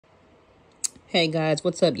Hey guys,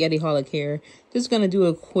 what's up? Yeti Holic here. Just gonna do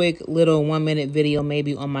a quick little 1-minute video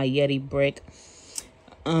maybe on my Yeti brick.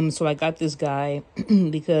 So I got this guy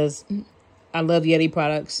because I love Yeti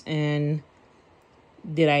products, and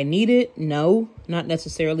did I need it? No, not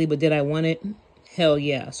necessarily, but did I want it? Hell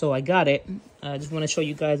yeah. So I got it. I just want to show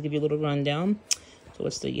you guys, give you a little rundown. So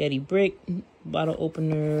it's the Yeti brick, bottle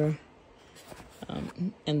opener,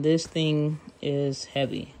 and this thing is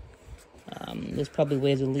heavy. This probably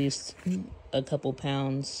weighs at least a couple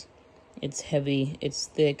pounds. It's heavy, it's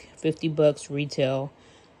thick, $50 retail.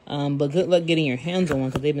 But good luck getting your hands on one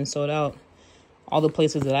because they've been sold out all the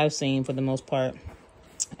places that I've seen for the most part.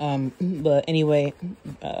 But anyway,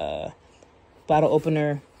 bottle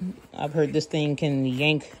opener. I've heard this thing can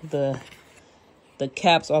yank the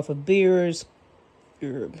caps off of beers,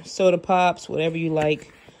 your soda pops, whatever you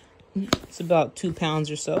like. It's about 2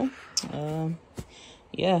 pounds or so.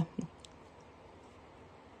 Yeah,